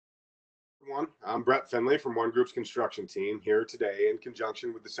everyone. I'm Brett Finley from One Group's construction team here today in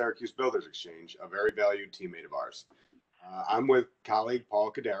conjunction with the Syracuse Builders Exchange, a very valued teammate of ours. I'm with colleague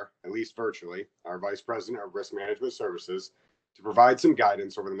Paul Kader, at least virtually, our Vice President of Risk Management Services, to provide some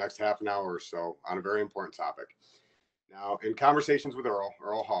guidance over the next half an hour or so on a very important topic. Now, in conversations with Earl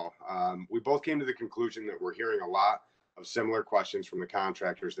Hall, we both came to the conclusion that we're hearing a lot of similar questions from the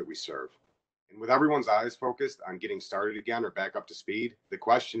contractors that we serve. And with everyone's eyes focused on getting started again or back up to speed, the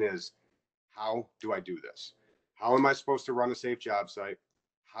question is, how do I do this? How am I supposed to run a safe job site?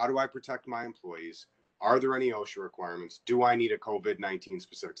 How do I protect my employees? Are there any OSHA requirements? Do I need a COVID-19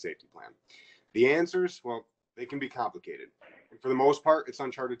 specific safety plan? The answers, well, they can be complicated. And for the most part, it's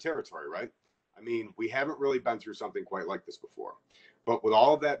uncharted territory, right? I mean, we haven't really been through something quite like this before. But with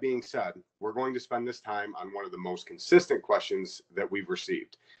all of that being said, we're going to spend this time on one of the most consistent questions that we've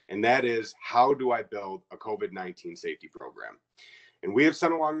received. And that is, how do I build a COVID-19 safety program? And we have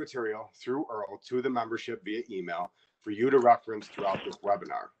sent along material through Earl to the membership via email for you to reference throughout this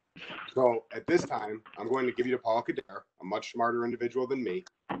webinar. So at this time, I'm going to give you to Paul Kader, a much smarter individual than me,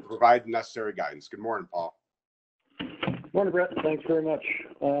 to provide necessary guidance. Good morning, Paul. Morning, Brett. Thanks very much.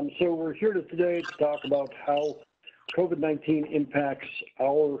 So we're here today to talk about how COVID-19 impacts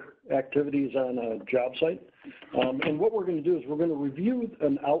our activities on a job site. And what we're going to do is we're going to review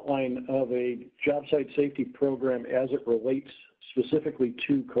an outline of a job site safety program as it relates specifically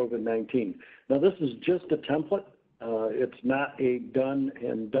to COVID-19. Now, this is just a template. It's not a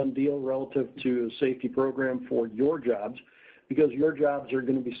done deal relative to a safety program for your jobs, because your jobs are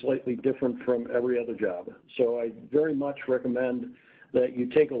going to be slightly different from every other job. So I very much recommend that you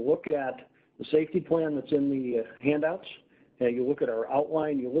take a look at the safety plan that's in the handouts, and you look at our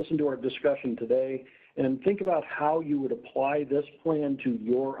outline, you listen to our discussion today, and think about how you would apply this plan to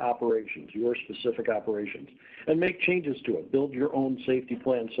your operations, your specific operations, and make changes to it. Build your own safety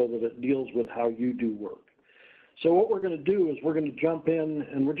plan so that it deals with how you do work. So what we're going to do is we're going to jump in,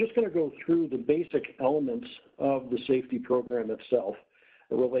 and we're just going to go through the basic elements of the safety program itself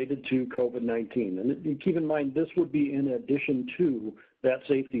related to COVID-19. And keep in mind, this would be in addition to that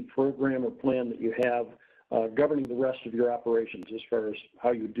safety program or plan that you have governing the rest of your operations as far as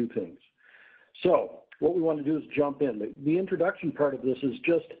how you do things. So what we want to do is jump in. The introduction part of this is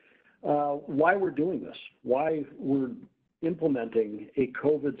just why we're doing this, why we're implementing a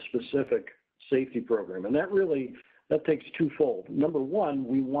COVID-specific safety program. And that takes twofold. Number one,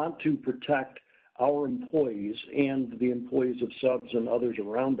 we want to protect our employees and the employees of subs and others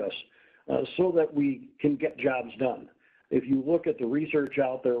around us so that we can get jobs done. If you look at the research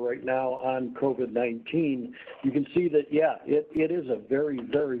out there right now on COVID-19, you can see that, yeah, it is a very,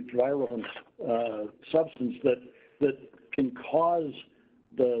 very virulent substance that can cause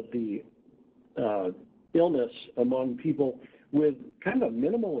the illness among people with kind of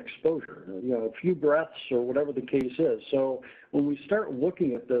minimal exposure, a few breaths or whatever the case is. So when we start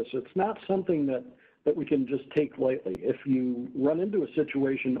looking at this, it's not something that we can just take lightly. If you run into a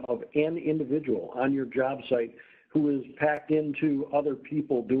situation of an individual on your job site who is packed into other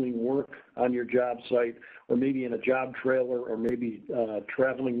people doing work on your job site, or maybe in a job trailer, or maybe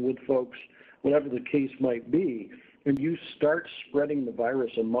traveling with folks, whatever the case might be, and you start spreading the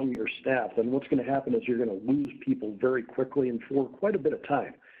virus among your staff, then what's going to happen is you're going to lose people very quickly and for quite a bit of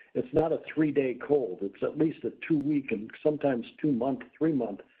time. It's not a 3-day cold. It's at least a 2-week and sometimes 2-month,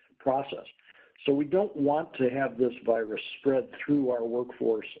 3-month process. So we don't want to have this virus spread through our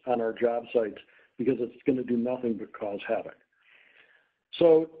workforce on our job sites, because it's going to do nothing but cause havoc.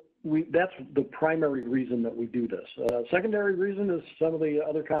 So that's the primary reason that we do this. Secondary reason is some of the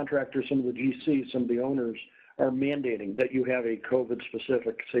other contractors, some of the GCs, some of the owners are mandating that you have a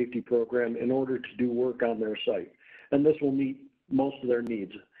COVID-specific safety program in order to do work on their site. And this will meet most of their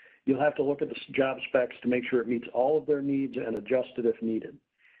needs. You'll have to look at the job specs to make sure it meets all of their needs and adjust it if needed.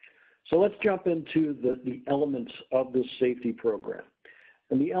 So let's jump into the elements of this safety program.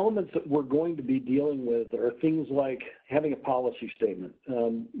 And the elements that we're going to be dealing with are things like having a policy statement.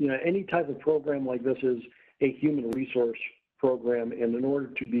 Any type of program like this is a human resource program, and in order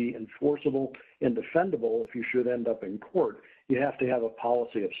to be enforceable and defendable, if you should end up in court, you have to have a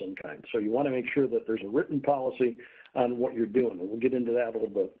policy of some kind. So you want to make sure that there's a written policy on what you're doing, and we'll get into that a little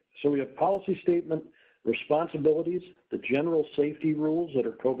bit. So we have policy statement, responsibilities, the general safety rules that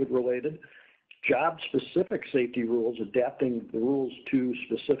are COVID-related, job-specific safety rules, adapting the rules to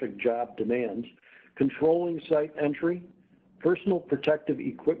specific job demands, controlling site entry, personal protective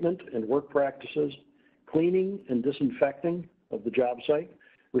equipment and work practices, cleaning and disinfecting of the job site,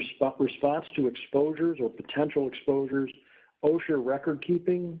 response to exposures or potential exposures, OSHA record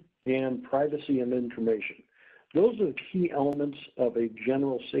keeping, and privacy and information. Those are the key elements of a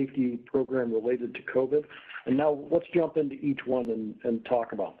general safety program related to COVID. And now let's jump into each one and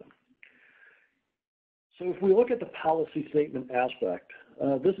talk about them. So if we look at the policy statement aspect,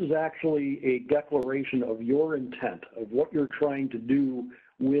 this is actually a declaration of your intent of what you're trying to do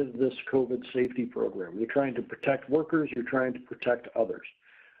with this COVID safety program. You're trying to protect workers, you're trying to protect others.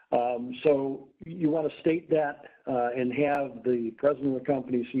 So you want to state that and have the president of the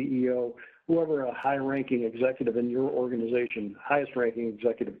company, CEO, whoever a high-ranking executive in your organization, highest-ranking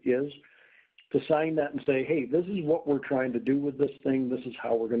executive is, to sign that and say, hey, this is what we're trying to do with this thing. This is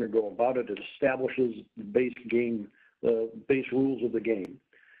how we're going to go about it. It establishes the base rules of the game.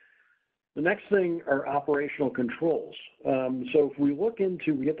 The next thing are operational controls. So if we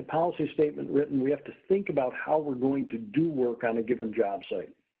get the policy statement written, we have to think about how we're going to do work on a given job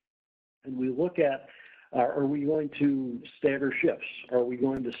site. And we look at, are we going to stagger shifts? Are we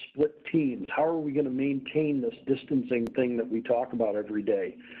going to split teams? How are we going to maintain this distancing thing that we talk about every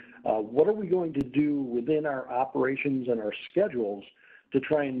day? What are we going to do within our operations and our schedules to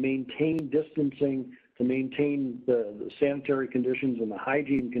try and maintain distancing, to maintain the sanitary conditions and the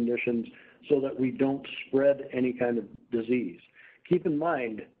hygiene conditions so that we don't spread any kind of disease? Keep in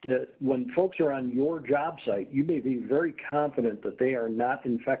mind that when folks are on your job site, you may be very confident that they are not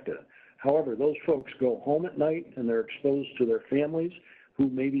infected. However, those folks go home at night and they're exposed to their families who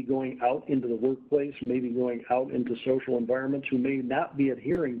may be going out into the workplace, maybe going out into social environments, who may not be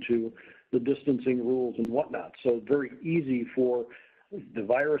adhering to the distancing rules and whatnot. So it's very easy for the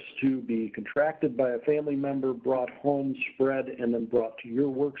virus to be contracted by a family member, brought home, spread, and then brought to your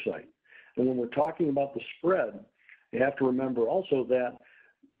work site. And when we're talking about the spread, you have to remember also that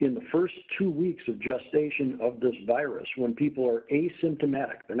in the first 2 weeks of gestation of this virus, when people are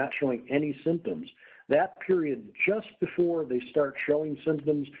asymptomatic, they're not showing any symptoms, that period just before they start showing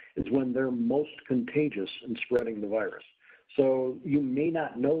symptoms is when they're most contagious in spreading the virus. So you may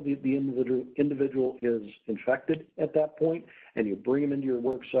not know that the individual is infected at that point, and you bring him into your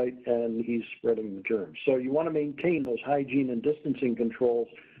work site and he's spreading the germs. So you want to maintain those hygiene and distancing controls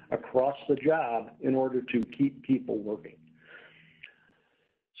across the job in order to keep people working.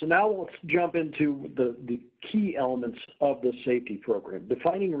 So now let's jump into the key elements of the safety program,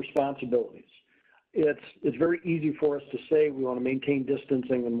 defining responsibilities. It's very easy for us to say we want to maintain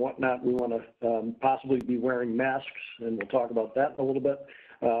distancing and whatnot. We want to possibly be wearing masks, and we'll talk about that in a little bit.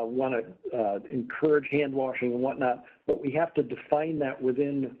 Want to encourage hand washing and whatnot, but we have to define that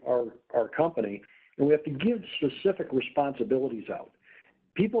within our company, and we have to give specific responsibilities out.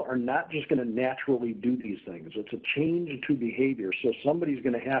 People are not just going to naturally do these things. It's a change to behavior, so somebody's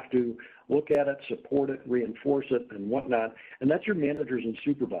going to have to look at it, support it, reinforce it, and whatnot, and that's your managers and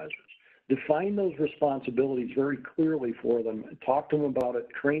supervisors. Define those responsibilities very clearly for them, talk to them about it,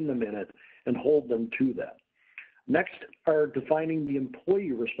 train them in it, and hold them to that. Next are defining the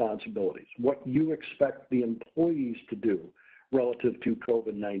employee responsibilities, what you expect the employees to do relative to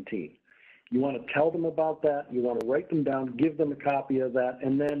COVID-19. You want to tell them about that, you want to write them down, give them a copy of that,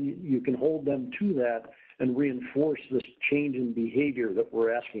 and then you can hold them to that and reinforce this change in behavior that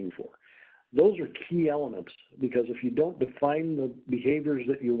we're asking for. Those are key elements, because if you don't define the behaviors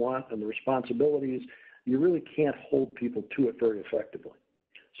that you want and the responsibilities, you really can't hold people to it very effectively.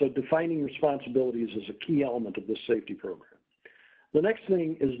 So defining responsibilities is a key element of this safety program. The next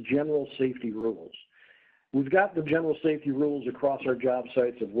thing is general safety rules. We've got the general safety rules across our job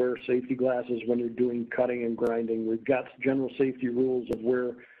sites of wear safety glasses when you're doing cutting and grinding. We've got general safety rules of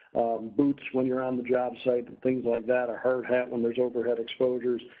wear boots when you're on the job site and things like that, a hard hat when there's overhead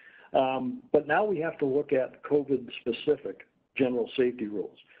exposures. But now we have to look at COVID-specific general safety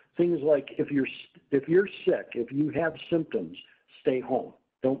rules. Things like if you're sick, if you have symptoms, stay home.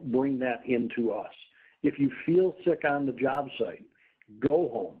 Don't bring that into us. If you feel sick on the job site, go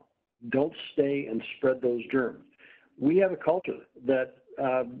home. Don't stay and spread those germs. We have a culture that,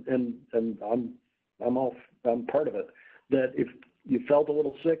 and I'm part of it, that if you felt a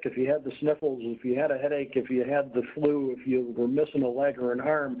little sick, if you had the sniffles, if you had a headache, if you had the flu, if you were missing a leg or an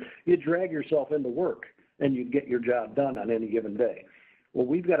arm, you'd drag yourself into work and you'd get your job done on any given day. Well,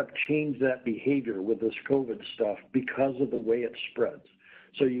 we've got to change that behavior with this COVID stuff because of the way it spreads.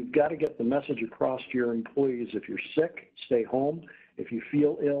 So you've got to get the message across to your employees. If you're sick, stay home. If you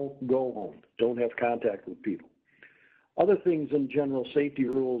feel ill, go home. Don't have contact with people. Other things in general safety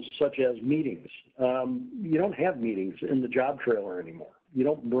rules, such as meetings. You don't have meetings in the job trailer anymore. You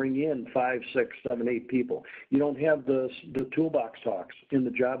don't bring in 5, 6, 7, 8 people. You don't have the toolbox talks in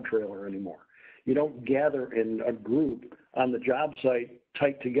the job trailer anymore. You don't gather in a group on the job site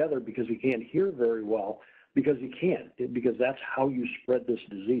tight together because you can't hear very well, because you can't, because that's how you spread this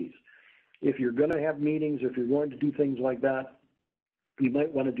disease. If you're going to have meetings, if you're going to do things like that, you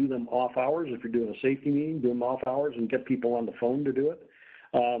might want to do them off hours. If you're doing a safety meeting, do them off hours and get people on the phone to do it.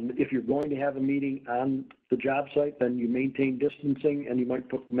 If you're going to have a meeting on the job site, then you maintain distancing and you might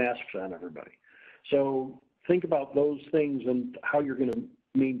put masks on everybody. So think about those things and how you're going to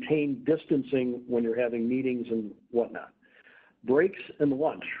maintain distancing when you're having meetings and whatnot. Breaks and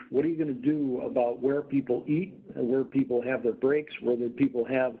lunch. What are you going to do about where people eat and where people have their breaks, where the people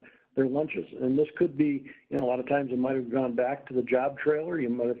have their lunches? And this could be, you know, a lot of times it might have gone back to the job trailer. You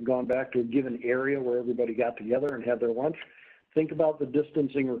might have gone back to a given area where everybody got together and had their lunch. Think about the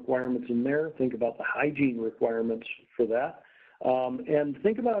distancing requirements in there. Think about the hygiene requirements for that. And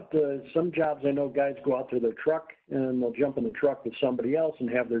think about some jobs. I know guys go out to their truck and they'll jump in the truck with somebody else and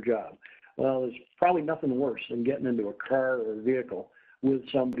have their job. Well, there's probably nothing worse than getting into a car or a vehicle with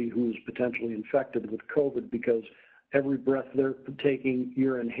somebody who's potentially infected with COVID, because every breath they're taking,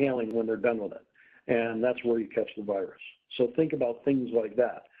 you're inhaling when they're done with it. And that's where you catch the virus. So think about things like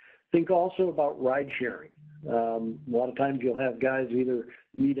that. Think also about ride sharing. A lot of times you'll have guys either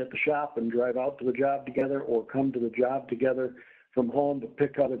meet at the shop and drive out to the job together, or come to the job together from home to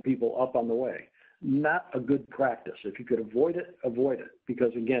pick other people up on the way. Not a good practice. If you could avoid it,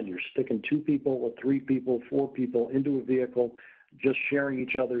 because again, you're sticking 2 people or 3 people, 4 people into a vehicle, just sharing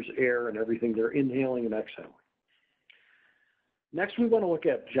each other's air and everything they're inhaling and exhaling. Next, we want to look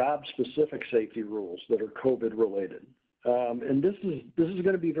at job-specific safety rules that are COVID related. And this is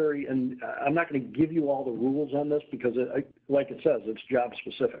going to be very, and I'm not going to give you all the rules on this because, like it says, it's job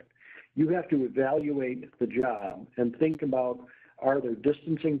specific. You have to evaluate the job and think about, are there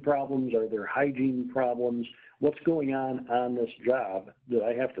distancing problems? Are there hygiene problems? What's going on this job that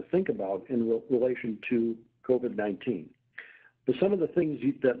I have to think about in relation to COVID-19? But some of the things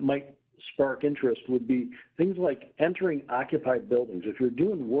that might spark interest would be things like entering occupied buildings. If you're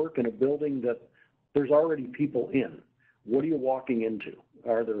doing work in a building that there's already people in, what are you walking into?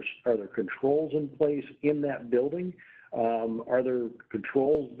 Are there controls in place in that building? Are there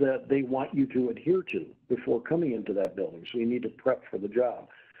controls that they want you to adhere to before coming into that building? So you need to prep for the job.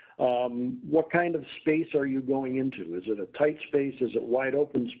 What kind of space are you going into? Is it a tight space? Is it wide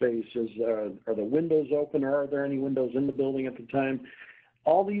open space? Are the windows open, or are there any windows in the building at the time?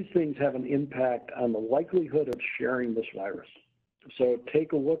 All these things have an impact on the likelihood of sharing this virus. So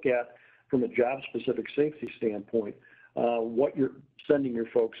take a look at, from a job-specific safety standpoint, what you're sending your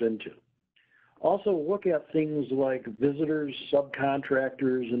folks into. Also look at things like visitors,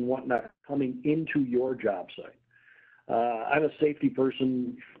 subcontractors, and whatnot coming into your job site. I'm a safety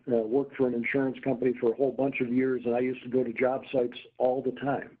person, worked for an insurance company for a whole bunch of years, and I used to go to job sites all the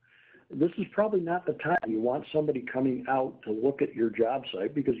time. This is probably not the time you want somebody coming out to look at your job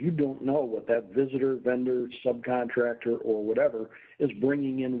site, because you don't know what that visitor, vendor, subcontractor, or whatever is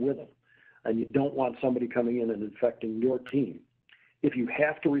bringing in with them. And you don't want somebody coming in and infecting your team. If you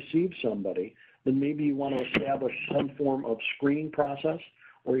have to receive somebody, then maybe you want to establish some form of screening process,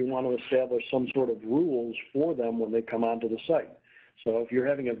 or you want to establish some sort of rules for them when they come onto the site. So if you're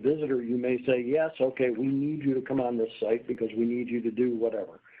having a visitor, you may say, yes, okay, we need you to come on this site because we need you to do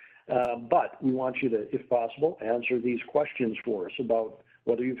whatever. But we want you to, if possible, answer these questions for us about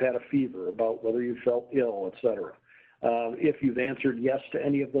whether you've had a fever, about whether you felt ill, et cetera. If you've answered yes to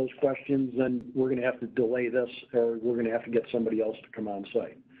any of those questions, then we're going to have to delay this, or we're going to have to get somebody else to come on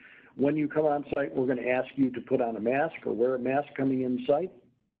site. When you come on site, we're going to ask you to put on a mask or wear a mask coming in site,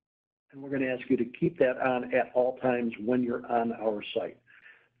 and we're going to ask you to keep that on at all times when you're on our site.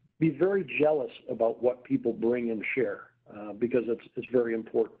 Be very jealous about what people bring and share, because it's very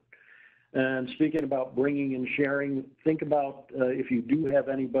important. And speaking about bringing and sharing, think about if you do have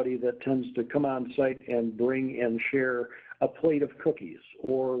anybody that tends to come on site and bring and share a plate of cookies,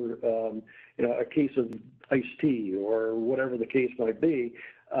 or a case of iced tea, or whatever the case might be.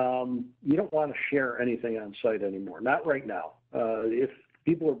 You don't want to share anything on site anymore, not right now. If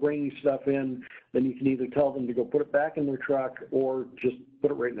people are bringing stuff in, then you can either tell them to go put it back in their truck, or just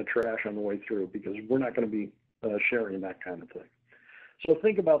put it right in the trash on the way through, because we're not going to be sharing that kind of thing. So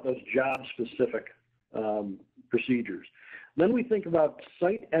think about those job-specific procedures. Then we think about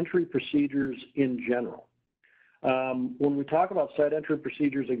site entry procedures in general. When we talk about site entry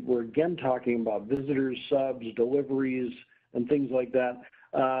procedures, we're again talking about visitors, subs, deliveries, and things like that.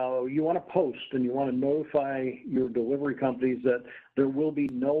 You want to post and you want to notify your delivery companies that there will be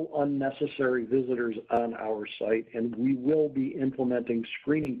no unnecessary visitors on our site, and we will be implementing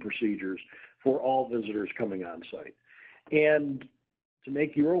screening procedures for all visitors coming on site. And to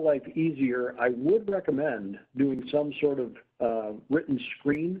make your life easier, I would recommend doing some sort of written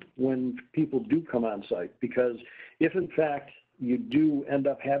screen when people do come on site, because if in fact you do end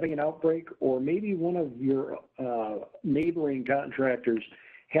up having an outbreak, or maybe one of your neighboring contractors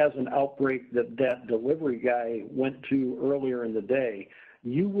has an outbreak that that delivery guy went to earlier in the day,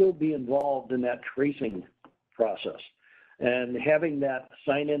 you will be involved in that tracing process. And having that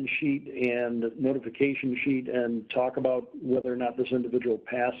sign-in sheet and notification sheet and talk about whether or not this individual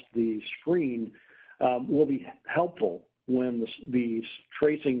passed the screen will be helpful when the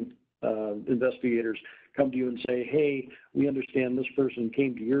tracing investigators come to you and say, hey, we understand this person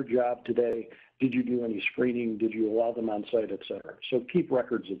came to your job today. Did you do any screening? Did you allow them on site, et cetera? So keep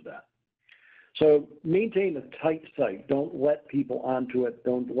records of that. So maintain a tight site. Don't let people onto it.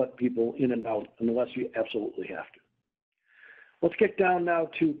 Don't let people in and out unless you absolutely have to. Let's get down now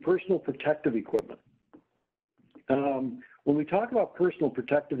to personal protective equipment. When we talk about personal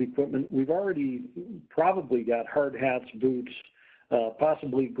protective equipment, we've already probably got hard hats, boots,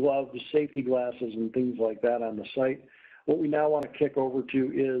 possibly gloves, safety glasses, and things like that on the site. What we now want to kick over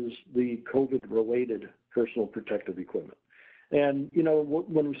to is the COVID-related personal protective equipment. And, you know,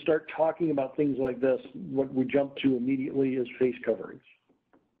 when we start talking about things like this, what we jump to immediately is face coverings.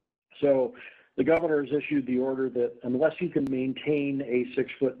 So the governor has issued the order that unless you can maintain a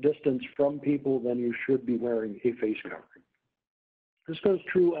 6-foot distance from people, then you should be wearing a face covering. This goes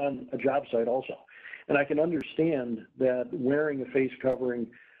true on a job site also. And I can understand that wearing a face covering,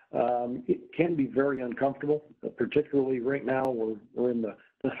 it can be very uncomfortable, particularly right now we're in the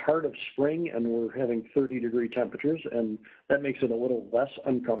heart of spring and we're having 30-degree temperatures, and that makes it a little less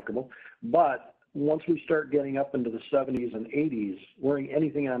uncomfortable. But once we start getting up into the 70s and 80s, wearing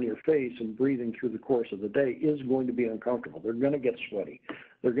anything on your face and breathing through the course of the day is going to be uncomfortable. They're going to get sweaty.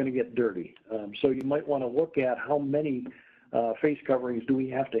 They're going to get dirty. So you might want to look at how many face coverings do we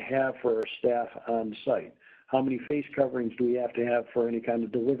have to have for our staff on site? How many face coverings do we have to have for any kind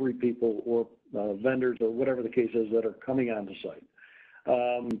of delivery people or vendors or whatever the case is that are coming onto site?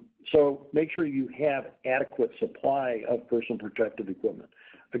 So make sure you have adequate supply of personal protective equipment.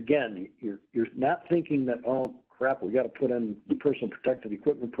 Again, you're not thinking that, oh crap, we got to put in the personal protective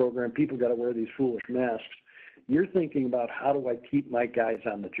equipment program, people got to wear these foolish masks. You're thinking about how do I keep my guys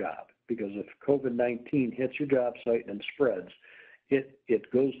on the job? Because if COVID-19 hits your job site and spreads,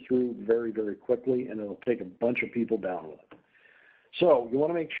 it goes through very, very quickly, and it'll take a bunch of people down with it. So you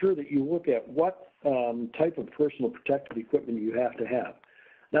want to make sure that you look at what type of personal protective equipment you have to have.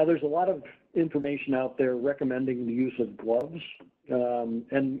 Now, there's a lot of information out there recommending the use of gloves,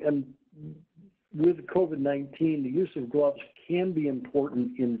 and with COVID-19, the use of gloves can be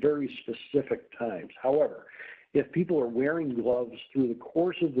important in very specific times. However, if people are wearing gloves through the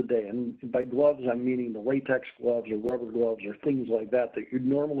course of the day, and by gloves I'm meaning the latex gloves or rubber gloves or things like that that you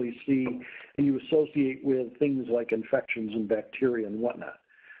normally see and you associate with things like infections and bacteria and whatnot.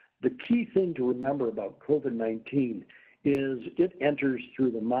 The key thing to remember about COVID-19 is it enters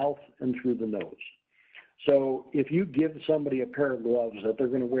through the mouth and through the nose. So if you give somebody a pair of gloves that they're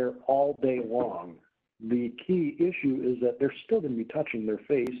going to wear all day long, the key issue is that they're still going to be touching their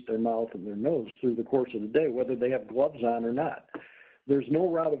face, their mouth, and their nose through the course of the day, whether they have gloves on or not. There's no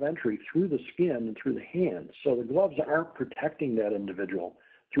route of entry through the skin and through the hands, so the gloves aren't protecting that individual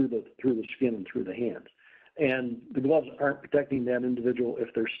through the skin and through the hands. And the gloves aren't protecting that individual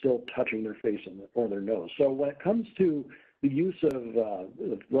if they're still touching their face or their nose. So when it comes to the use of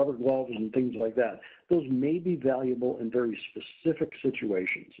rubber gloves and things like that, those may be valuable in very specific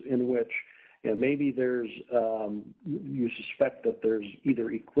situations in which maybe there's, you suspect that there's either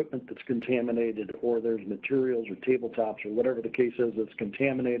equipment that's contaminated or there's materials or tabletops or whatever the case is that's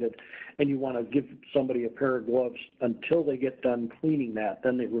contaminated, and you want to give somebody a pair of gloves until they get done cleaning that.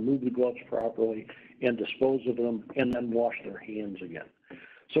 Then they remove the gloves properly and dispose of them and then wash their hands again.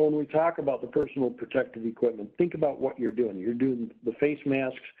 So when we talk about the personal protective equipment, think about what you're doing. You're doing the face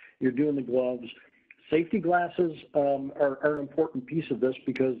masks, you're doing the gloves. Safety glasses are an important piece of this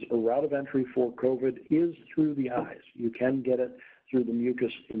because a route of entry for COVID is through the eyes. You can get it through the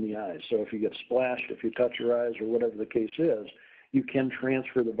mucus in the eyes. So if you get splashed, if you touch your eyes or whatever the case is, you can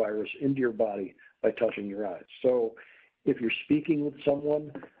transfer the virus into your body by touching your eyes. So if you're speaking with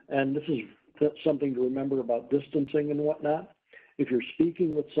someone, and this is something to remember about distancing and whatnot, if you're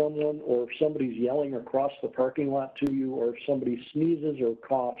speaking with someone or if somebody's yelling across the parking lot to you or if somebody sneezes or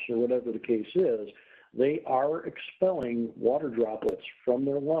coughs or whatever the case is, they are expelling water droplets from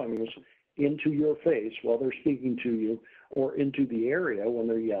their lungs into your face while they're speaking to you or into the area when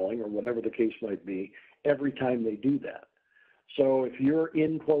they're yelling or whatever the case might be every time they do that. So if you're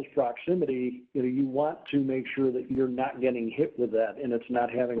in close proximity, you want to make sure that you're not getting hit with that and it's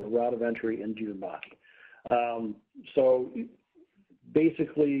not having a route of entry into your body. So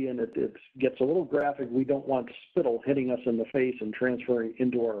basically, and it gets a little graphic, we don't want spittle hitting us in the face and transferring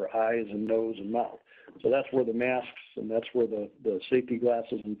into our eyes and nose and mouth. So that's where the masks and that's where the safety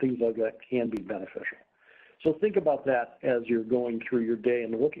glasses and things like that can be beneficial. So think about that as you're going through your day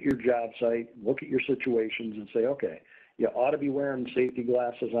and look at your job site, look at your situations and say, okay, you ought to be wearing safety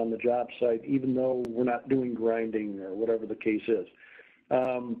glasses on the job site, even though we're not doing grinding or whatever the case is.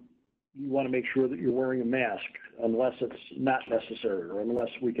 You want to make sure that you're wearing a mask unless it's not necessary or unless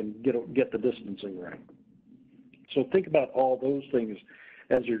we can get the distancing right. So think about all those things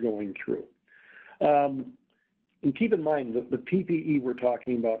as you're going through. And keep in mind that the PPE we're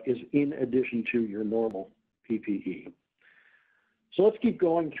talking about is in addition to your normal PPE. So let's keep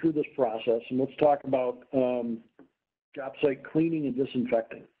going through this process and let's talk about job site cleaning and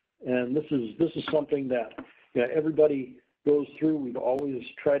disinfecting. And this is something that everybody goes through. We've always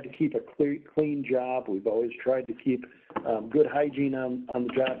tried to keep a clean job. We've always tried to keep good hygiene on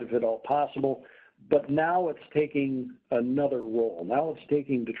the job if at all possible. But now it's taking another role. Now it's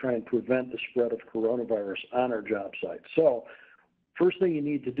taking to try and prevent the spread of coronavirus on our job site. So first thing you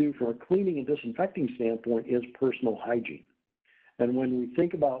need to do from a cleaning and disinfecting standpoint is personal hygiene. And when we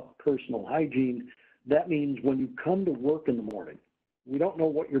think about personal hygiene, that means when you come to work in the morning, we don't know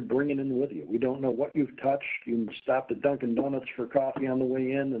what you're bringing in with you. We don't know what you've touched. You stopped at Dunkin' Donuts for coffee on the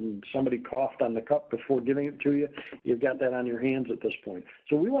way in and somebody coughed on the cup before giving it to you. You've got that on your hands at this point.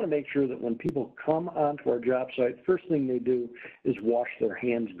 So we want to make sure that when people come onto our job site, first thing they do is wash their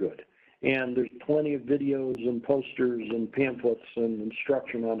hands good. And there's plenty of videos and posters and pamphlets and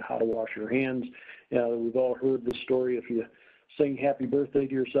instruction on how to wash your hands. We've all heard the story, if you sing happy birthday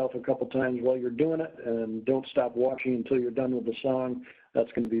to yourself a couple times while you're doing it and don't stop washing until you're done with the song,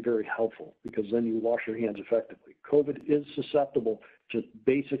 that's going to be very helpful because then you wash your hands effectively. COVID is susceptible to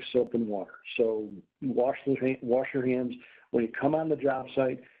basic soap and water. So wash your hands when you come on the job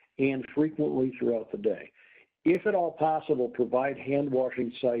site and frequently throughout the day. If at all possible, provide hand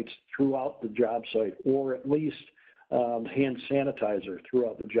washing sites throughout the job site or at least hand sanitizer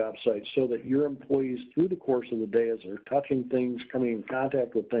throughout the job site so that your employees through the course of the day as they're touching things, coming in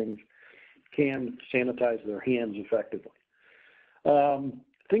contact with things, can sanitize their hands effectively.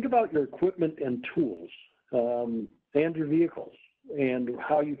 Think about your equipment and tools and your vehicles and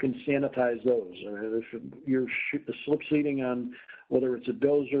how you can sanitize those. If you're slip seating on whether it's a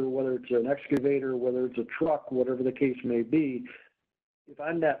dozer, whether it's an excavator, whether it's a truck, whatever the case may be, if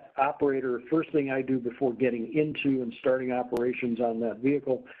I'm that operator, first thing I do before getting into and starting operations on that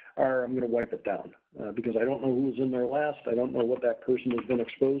vehicle are I'm going to wipe it down because I don't know who was in there last. I don't know what that person has been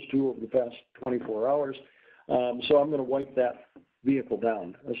exposed to over the past 24 hours. So I'm going to wipe that vehicle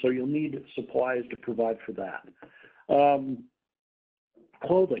down. So you'll need supplies to provide for that.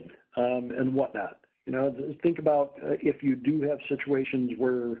 Clothing and whatnot. Think about if you do have situations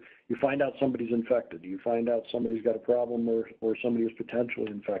where you find out somebody's infected, you find out somebody's got a problem or somebody is potentially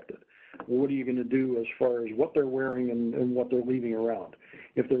infected. Well, what are you going to do as far as what they're wearing and what they're leaving around?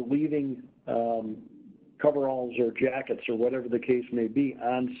 If they're leaving coveralls or jackets or whatever the case may be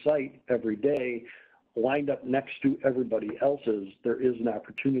on site every day, lined up next to everybody else's, there is an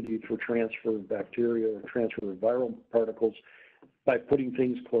opportunity for transfer of bacteria or transfer of viral particles by putting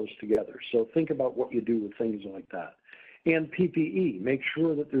things close together. So think about what you do with things like that. And PPE, make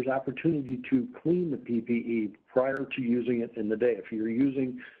sure that there's opportunity to clean the PPE prior to using it in the day. If you're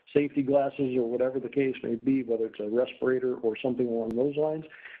using safety glasses or whatever the case may be, whether it's a respirator or something along those lines,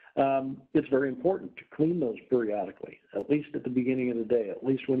 it's very important to clean those periodically, at least at the beginning of the day, at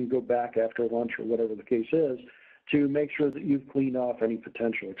least when you go back after lunch or whatever the case is, to make sure that you've cleaned off any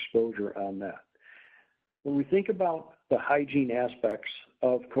potential exposure on that. When we think about the hygiene aspects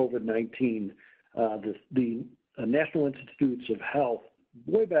of COVID-19, the National Institutes of Health,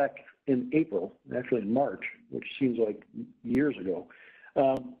 way back in April, actually in March, which seems like years ago,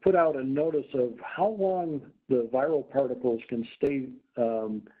 put out a notice of how long the viral particles can stay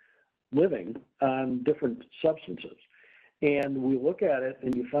living on different substances. And we look at it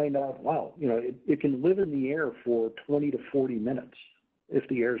and you find out, wow, it can live in the air for 20 to 40 minutes if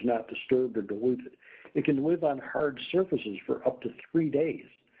the air is not disturbed or diluted. It can live on hard surfaces for up to 3 days.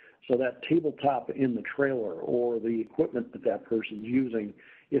 So that tabletop in the trailer or the equipment that person's using,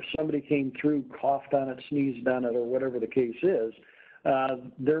 if somebody came through, coughed on it, sneezed on it, or whatever the case is,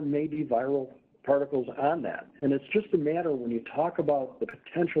 there may be viral particles on that. And it's just a matter when you talk about the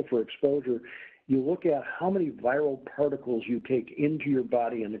potential for exposure, you look at how many viral particles you take into your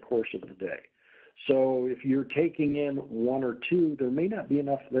body in the course of the day. So if you're taking in 1 or 2, there may not be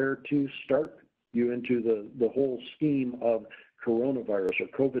enough there to start you into the whole scheme of coronavirus or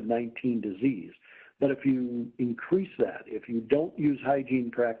COVID-19 disease. But if you increase that, if you don't use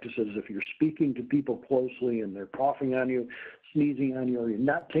hygiene practices, if you're speaking to people closely and they're coughing on you, sneezing on you, or you're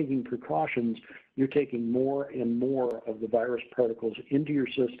not taking precautions, you're taking more and more of the virus particles into your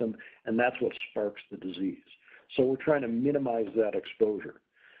system, and that's what sparks the disease. So we're trying to minimize that exposure.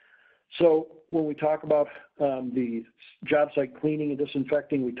 So when we talk about the job site cleaning and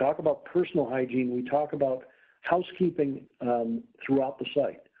disinfecting, we talk about personal hygiene, we talk about housekeeping throughout the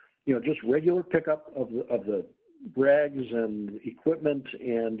site. You know, just regular pickup of the rags and equipment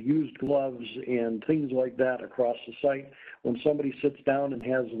and used gloves and things like that across the site. When somebody sits down and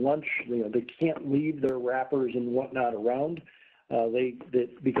has lunch, you know, they can't leave their wrappers and whatnot around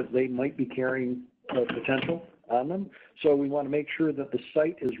because they might be carrying potential on them. So we want to make sure that the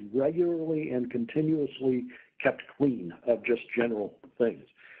site is regularly and continuously kept clean of just general things.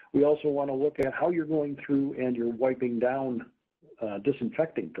 We also want to look at how you're going through and you're wiping down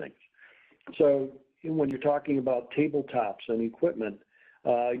disinfecting things. So when you're talking about tabletops and equipment,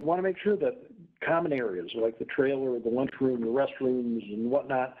 you want to make sure that common areas like the trailer, the lunchroom, the restrooms and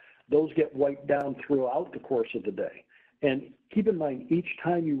whatnot, those get wiped down throughout the course of the day. And keep in mind, each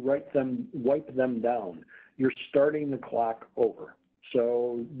time you wipe them down, you're starting the clock over.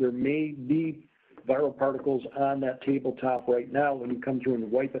 So there may be viral particles on that tabletop right now. When you come through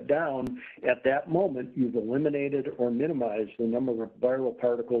and wipe it down, at that moment, you've eliminated or minimized the number of viral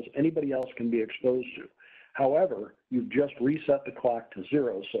particles anybody else can be exposed to. However, you've just reset the clock to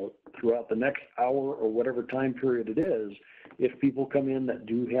zero. So throughout the next hour or whatever time period it is, if people come in that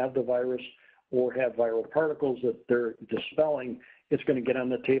do have the virus or have viral particles that they're dispelling, it's going to get on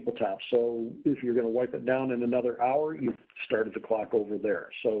the tabletop. So if you're going to wipe it down in another hour, you've started the clock over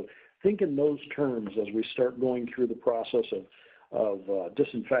there. So think in those terms as we start going through the process of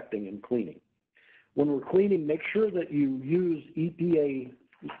disinfecting and cleaning. When we're cleaning, make sure that you use EPA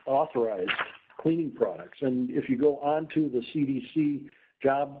authorized cleaning products. And if you go onto the CDC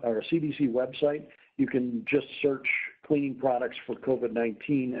CDC website, you can just search cleaning products for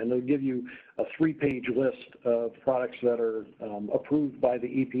COVID-19, and they'll give you a 3-page list of products that are approved by the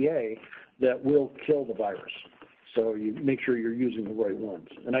EPA that will kill the virus. So you make sure you're using the right ones.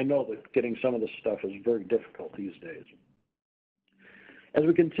 And I know that getting some of this stuff is very difficult these days. As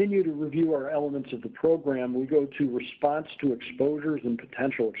we continue to review our elements of the program, we go to response to exposures and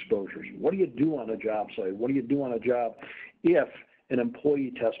potential exposures. What do you do on a job site? What do you do on a job if an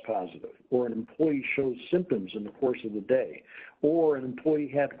employee tests positive, or an employee shows symptoms in the course of the day, or an employee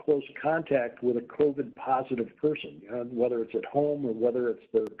had close contact with a COVID positive person, whether it's at home or whether it's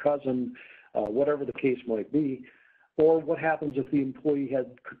their cousin, whatever the case might be, or what happens if the employee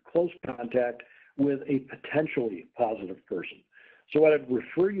had close contact with a potentially positive person. So what I'd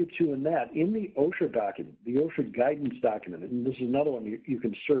refer you to in that, in the OSHA document, the OSHA guidance document, and this is another one you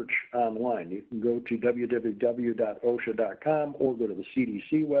can search online. You can go to www.osha.com or go to the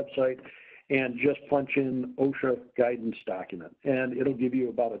CDC website and just punch in OSHA guidance document. And it'll give you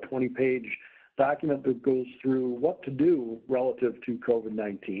about a 20-page document that goes through what to do relative to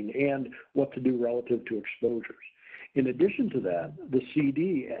COVID-19 and what to do relative to exposures. In addition to that, the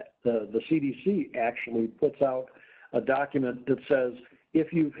CDC actually puts out a document that says,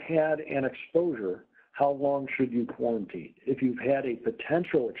 if you've had an exposure, how long should you quarantine? If you've had a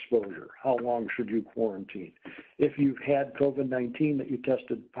potential exposure, how long should you quarantine? If you've had COVID-19 that you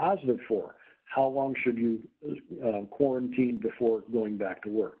tested positive for, how long should you quarantine before going back to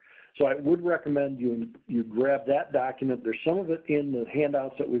work? So I would recommend you grab that document. There's some of it in the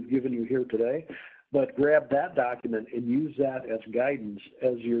handouts that we've given you here today, but grab that document and use that as guidance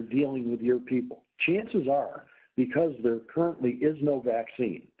as you're dealing with your people. Chances are, because there currently is no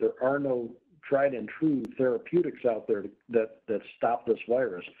vaccine, there are no tried and true therapeutics out there that stop this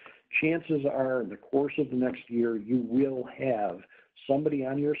virus, chances are in the course of the next year, you will have somebody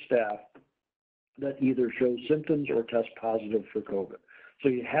on your staff that either shows symptoms or tests positive for COVID. So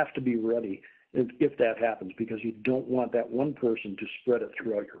you have to be ready if that happens, because you don't want that one person to spread it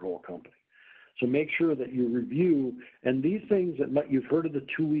throughout your whole company. So make sure that you review, and these things that you've heard of the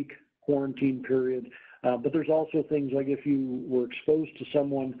 2-week quarantine period, but there's also things like if you were exposed to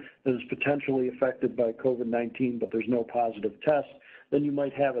someone that is potentially affected by COVID-19, but there's no positive test, then you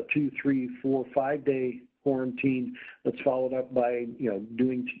might have a 2, 3, 4, 5-day quarantine that's followed up by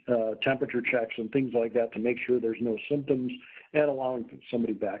doing temperature checks and things like that to make sure there's no symptoms and allowing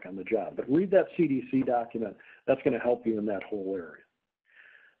somebody back on the job. But read that CDC document. That's going to help you in that whole area.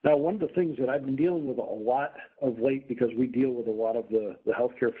 Now, one of the things that I've been dealing with a lot of late, because we deal with a lot of the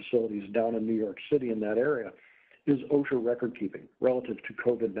healthcare facilities down in New York City in that area, is OSHA record keeping relative to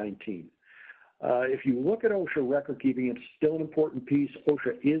COVID-19. If you look at OSHA record keeping, it's still an important piece.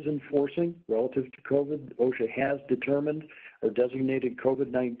 OSHA is enforcing relative to COVID. OSHA has determined or designated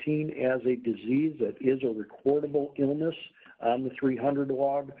COVID-19 as a disease that is a recordable illness on the 300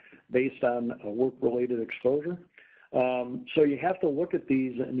 log based on a work-related exposure. So you have to look at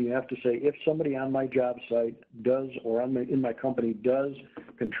these and you have to say, if somebody on my job site does, or in my company does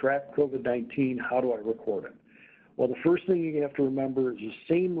contract COVID-19, how do I record it? Well, the first thing you have to remember is the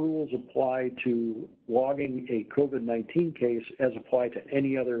same rules apply to logging a COVID-19 case as apply to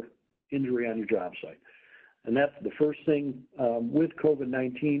any other injury on your job site. And that's the first thing with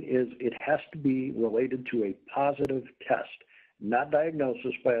COVID-19 is it has to be related to a positive test, not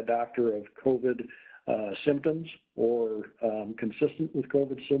diagnosis by a doctor of COVID symptoms or consistent with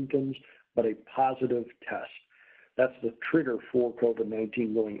COVID symptoms, but a positive test. That's the trigger for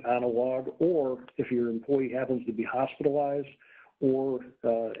COVID-19 going on a log, or if your employee happens to be hospitalized or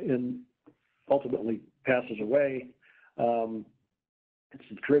ultimately passes away, it's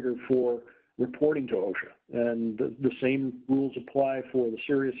the trigger for reporting to OSHA. And the same rules apply for the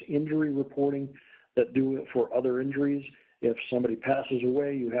serious injury reporting that do it for other injuries. If somebody passes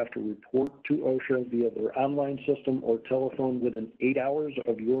away, you have to report to OSHA via their online system or telephone within 8 hours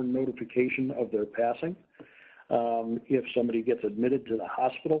of your notification of their passing. If somebody gets admitted to the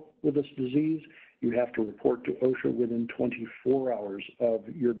hospital with this disease, you have to report to OSHA within 24 hours of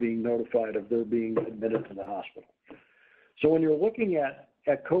your being notified of their being admitted to the hospital. So when you're looking at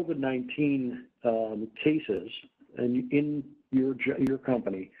COVID-19 cases and in your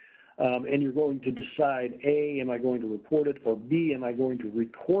company, and you're going to decide, A, am I going to report it, or B, am I going to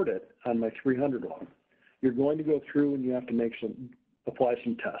record it on my 300 log? You're going to go through and you have to apply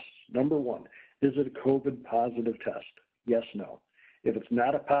some tests. Number one, is it a COVID positive test? Yes, no. If it's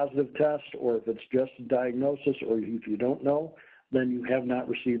not a positive test, or if it's just a diagnosis, or if you don't know, then you have not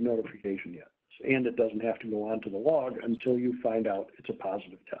received notification yet. And it doesn't have to go onto the log until you find out it's a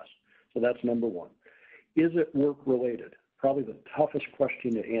positive test. So that's number one. Is it work related? Probably the toughest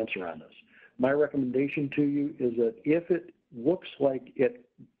question to answer on this. My recommendation to you is that if it looks like it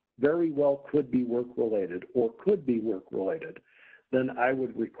very well could be work related or could be work related, then I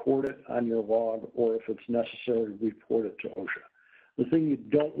would record it on your log, or if it's necessary, report it to OSHA. The thing you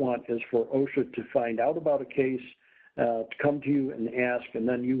don't want is for OSHA to find out about a case, to come to you and ask, and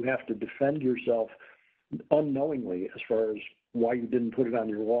then you have to defend yourself unknowingly as far as why you didn't put it on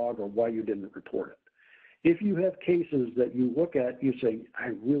your log or why you didn't report it. If you have cases that you look at, you say,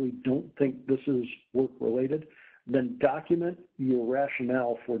 I really don't think this is work-related, then document your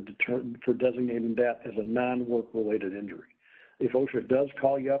rationale for designating that as a non-work-related injury. If OSHA does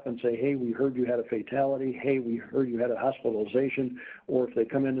call you up and say, hey, we heard you had a fatality, hey, we heard you had a hospitalization, or if they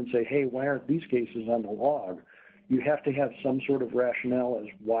come in and say, hey, why aren't these cases on the log, you have to have some sort of rationale as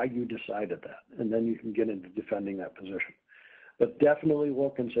why you decided that, and then you can get into defending that position. But definitely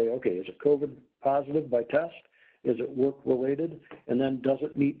look and say, okay, is it COVID positive by test? Is it work-related? And then does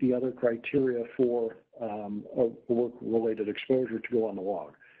it meet the other criteria for a work-related exposure to go on the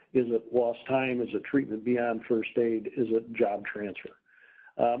log? Is it lost time? Is it treatment beyond first aid? Is it job transfer?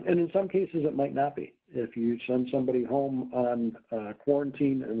 And in some cases, it might not be. If you send somebody home on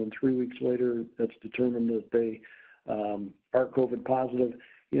quarantine and then 3 weeks later it's determined that they are COVID positive,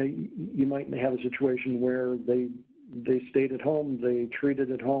 you might have a situation where they stayed at home, they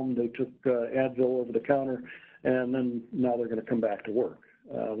treated at home, they took Advil over the counter, and then now they're going to come back to work.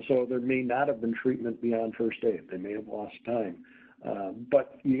 So there may not have been treatment beyond first aid. They may have lost time.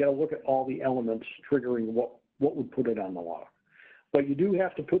 But you got to look at all the elements triggering what would put it on the log. But you do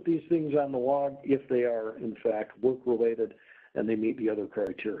have to put these things on the log if they are, in fact, work-related and they meet the other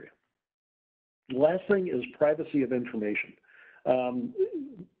criteria. The last thing is privacy of information.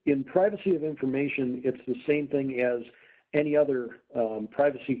 In privacy of information, it's the same thing as any other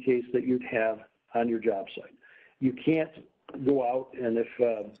privacy case that you'd have on your job site. You can't go out and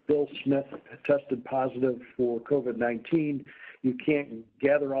if Bill Smith tested positive for COVID-19, you can't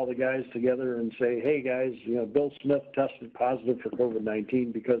gather all the guys together and say, hey guys, Bill Smith tested positive for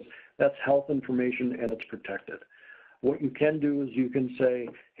COVID-19, because that's health information and it's protected. What you can do is you can say,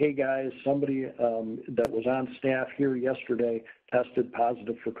 hey guys, somebody that was on staff here yesterday tested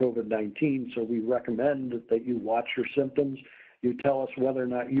positive for COVID-19, so we recommend that you watch your symptoms. You tell us whether or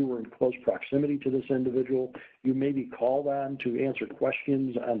not you were in close proximity to this individual. You may be called on to answer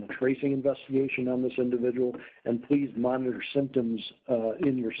questions on the tracing investigation on this individual, and please monitor symptoms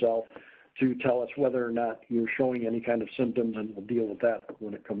in yourself to tell us whether or not you're showing any kind of symptoms, and we'll deal with that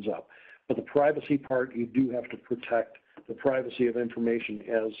when it comes up. But the privacy part, you do have to protect the privacy of information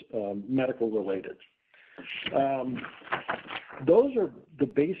as medical related. Those are the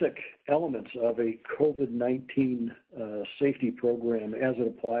basic elements of a COVID-19 safety program as it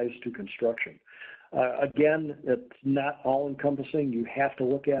applies to construction. Again, it's not all encompassing. You have to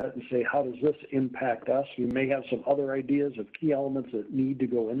look at it and say, how does this impact us? You may have some other ideas of key elements that need to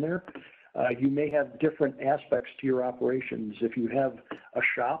go in there. You may have different aspects to your operations. If you have a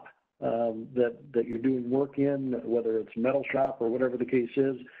shop that you're doing work in, whether it's a metal shop or whatever the case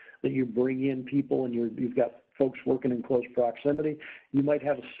is, that you bring in people and you've got folks working in close proximity, you might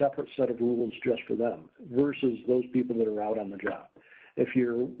have a separate set of rules just for them versus those people that are out on the job. If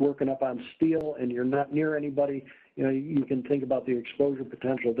you're working up on steel and you're not near anybody, you can think about the exposure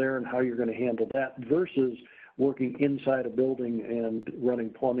potential there and how you're going to handle that versus working inside a building and running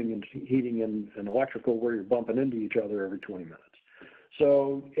plumbing and heating and electrical where you're bumping into each other every 20 minutes.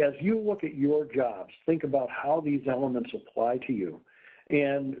 So as you look at your jobs, think about how these elements apply to you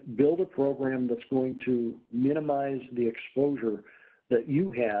and build a program that's going to minimize the exposure that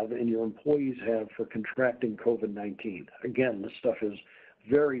you have and your employees have for contracting COVID-19. Again, this stuff is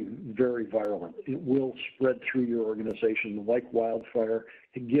very, very virulent. It will spread through your organization like wildfire,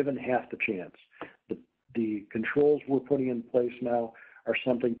 given half the chance. The controls we're putting in place now are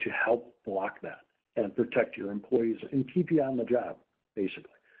something to help block that and protect your employees and keep you on the job,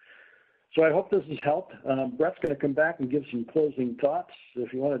 basically. So I hope this has helped. Brett's going to come back and give some closing thoughts.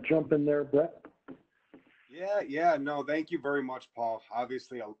 If you want to jump in there, Brett. Yeah, no, thank you very much, Paul.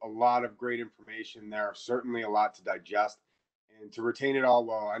 Obviously, a lot of great information there, certainly a lot to digest and to retain it all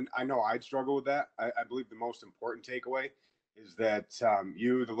well. I know I'd struggle with that. I believe the most important takeaway is that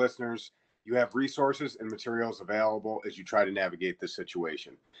you, the listeners, you have resources and materials available as you try to navigate this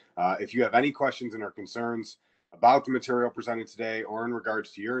situation. If you have any questions and or concerns about the material presented today or in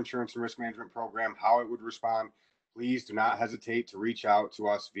regards to your insurance and risk management program, how it would respond, please do not hesitate to reach out to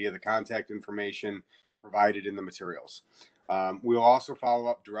us via the contact information provided in the materials. We'll also follow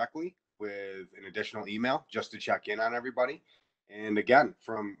up directly with an additional email just to check in on everybody. And again,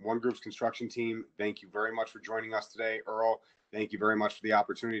 from One Group's construction team, thank you very much for joining us today. Earl, thank you very much for the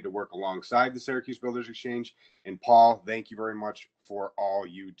opportunity to work alongside the Syracuse Builders Exchange. And Paul, thank you very much for all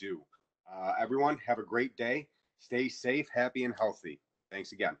you do. Everyone, have a great day. Stay safe, happy, and healthy.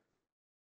 Thanks again.